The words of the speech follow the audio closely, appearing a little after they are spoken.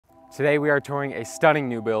Today we are touring a stunning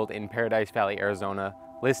new build in Paradise Valley, Arizona,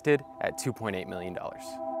 listed at $2.8 million.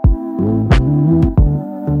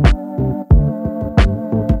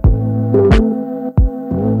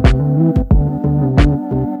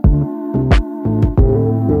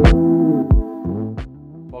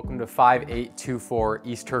 Welcome to 5824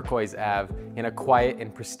 East Turquoise Ave in a quiet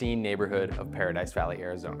and pristine neighborhood of Paradise Valley,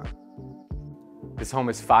 Arizona. This home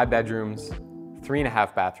is 5 bedrooms,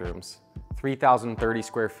 3.5 bathrooms, 3,030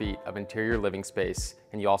 square feet of interior living space,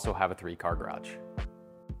 and you also have a 3-car garage.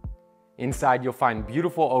 Inside you'll find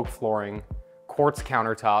beautiful oak flooring, quartz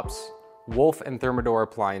countertops, Wolf and Thermador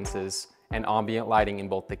appliances, and ambient lighting in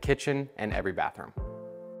both the kitchen and every bathroom.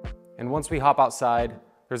 And once we hop outside,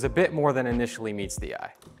 there's a bit more than initially meets the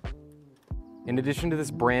eye. In addition to this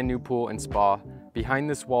brand new pool and spa, behind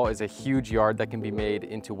this wall is a huge yard that can be made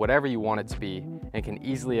into whatever you want it to be and can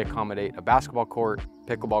easily accommodate a basketball court,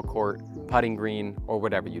 pickleball court, putting green, or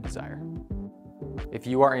whatever you desire. If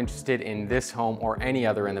you are interested in this home or any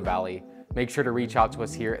other in the valley, make sure to reach out to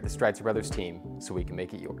us here at the Strietzel Brothers team so we can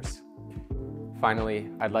make it yours. Finally,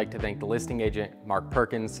 I'd like to thank the listing agent, Mark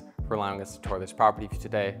Perkins, for allowing us to tour this property for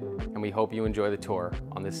today, and we hope you enjoy the tour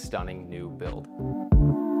on this stunning new build.